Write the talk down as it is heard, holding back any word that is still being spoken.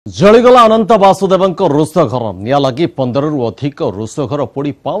जलीगला अनंत बासुदेव रोष घर निया लगी 15 रु अधिक रोष घर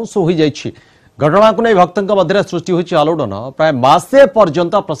पोड़ी पाउंस हो जाइछि। घटना को नहीं भक्तों मध्य सृष्टि होइछि आलोड़न। प्राय मासे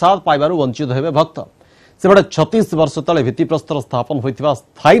पर्यंत प्रसाद पाइबारु वंचित हेबे भक्त। सेबडे 36 वर्ष तले भित्तिप्रस्तर स्थापन होइथिबा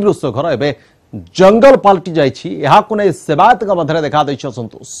स्थायी रोष घर एबे जंगल पलटि जाइछि। एहाकु नहीं सेवायतक मध्य देखा दैछि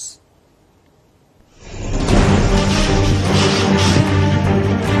असंतोष।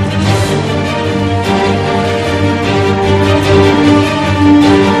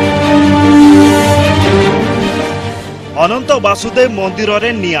 अनंत बासुदेव मंदिर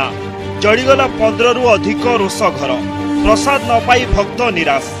रे निया जड़ीगला 15 रु अधिक रोष घर। प्रसाद न पाई भक्त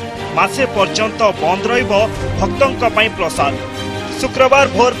निराश। मासे पर्यंत बंद रहिबो भक्तों पई प्रसाद। शुक्रवार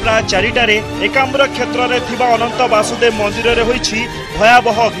भोर प्राय 4टारे एकाम्र क्षेत्र रे थिबा अनंत बासुदेव मंदिर रे होईछि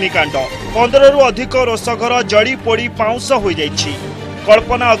भयावह अग्निकांड। 15 रु अधिक रोष घर जड़ी पोड़ी पाउंस हो जाइछि।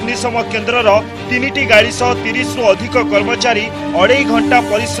 कल्पना अग्निशम केन्द्रर 3टी गाड़ी सह 30 रु अधिक कर्मचारी 2.5 घंटा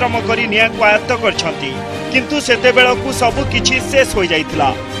परिश्रम करी निया को आयत्त करछंती। किंतु सेते बेलकु सबु किछि शेष हो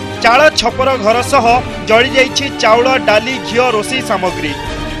जाइथिला। चाळ छपर घर सह जळी जाइछि चाउळ डाली घिओ रोषी सामग्री।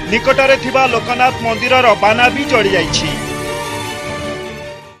 निकटरे थिबा लोकनाथ मंदिरर बाना भी जळी जाइछि।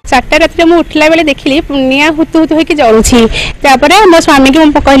 4टा रात में उठला बेले देखिली निया हुतु हुतु होके जळुछि। तापर मो स्वामी के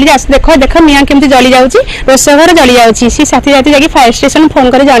मो कहली आस देखो देखो निया केमती जळी जाउछि, रोष घर जळी जाउछि। सी साथी जाति जाकी फायर स्टेशन फोन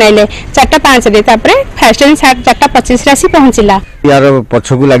करे जणाइले 4:05 रे। तापर फायर स्टेशन 4:25 रे आसी पहुंचिला। यार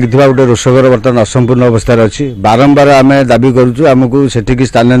पछकु लागिथिबा उडे रोष घर वर्तमान असंपूर्ण अवस्था रे अछि। बारंबार आमे दाबी करूछु हमकु सेठी की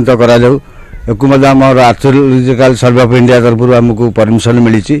स्थानांतरित करा जाउ। एकु मदा हमर आर्कियोलॉजिकल सर्वे ऑफ इंडिया तरफ हमकु परमिशन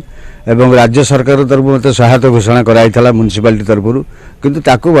मिलिछि एवं राज्य सरकार तरफ मत सहायता घोषणा कराइथला म्युनिसिपालिटी तरफ, किंतु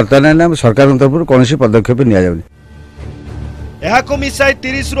ताकू वर्तमान सरकार तरफ कोनोसी पदक्षेप निया जाउनी। एहाको मिसाई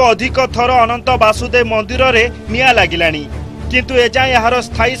 30 रु अधिक थर अनंत बासुदेव मंदिर रे निया लागिलानी, किंतु एजाय यार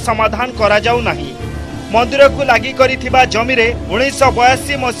स्थायी समाधान करा जाउ नाही। मंदिर को लागि करिथिबा जमी रे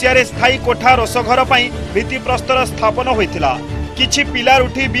 1982 मसिया रे स्थायी कोठा रोष घर पई भित्ति प्रस्तर स्थापन होइथिला। किछि पिलार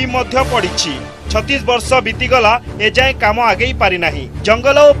उठी भी मध्य पड़िछि। 36 वर्ष बीतीगला एजाए काम आगे पारि नाही।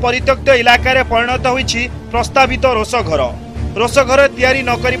 जंगल और परित्यक्त इलाका रे परिणत होइछि प्रस्तावित रोष घर। रोष घर तैयारी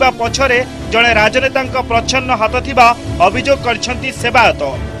न करिबा पछरे जणे राजनेतांक प्रच्छन्न हाथ थिबा अभियोग करछंती सेवायत।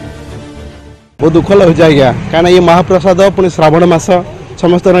 बहुत दुख लग जाएगा काना ये महाप्रसाद पुणी श्रावण मास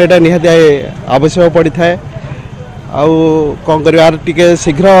समस्त एटा निहाती आवश्यक पड़ी थाए। आउ कौन कर टिके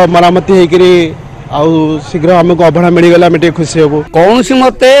शीघ्र मरामती होकरी आउ शीघ्र आमको अभढ़ा मिलगला आम खुशी हबू। कौन सी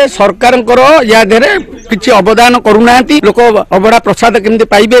मते सरकार या देहरे किसी अवदान करूना लोक अभढ़ा प्रसाद केमती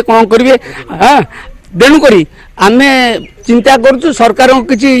पाइबे कौन करेंगे। हाँ तेणुक आम चिंता करूँ सरकार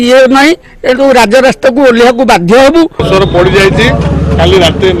किसी ये ना राज्य रास्ता को ओह्लैया को बाध्य हबू। पड़ जाली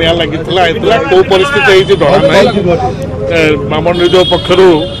रात निया लगी कौ परिस्थिति मामन पक्षर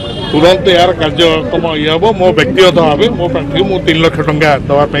तुरंत यार कार्यक्रम ये हम मो व्यक्तिगत भाव मो प्रार्थी मु 3 लाख टंका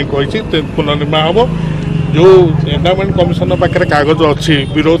दवाई कही पुनर्निर्माण हम। जो एंडामेंट कमिशन पाखे कागज अच्छी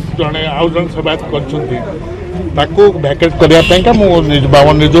विरोध जड़े आउ जन सेवायत कर भैकेट करने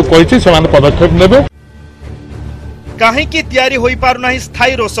बामन निजोग कही पदक्षेप ने। कहीं तैयारी होई पारुना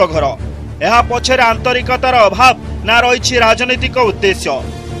स्थायी रोष घर। यह पछरे आंतरिकतार अभाव ना रही राजनीतिक उद्देश्य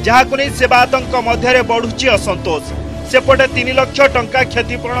जहां नहीं सेवायतों मध्य बढ़ुची असंतोष। सेपटे 3 लाख टंका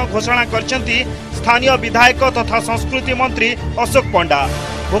क्षतिपूरण घोषणा करछंती स्थानीय विधायक तथा संस्कृति मंत्री अशोक पंडा।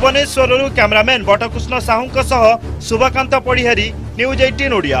 Bhubaneswar cameraman बटकृष्ण Sahu Shubhkant पढ़िहारी news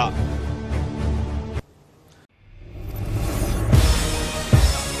 18 Odia.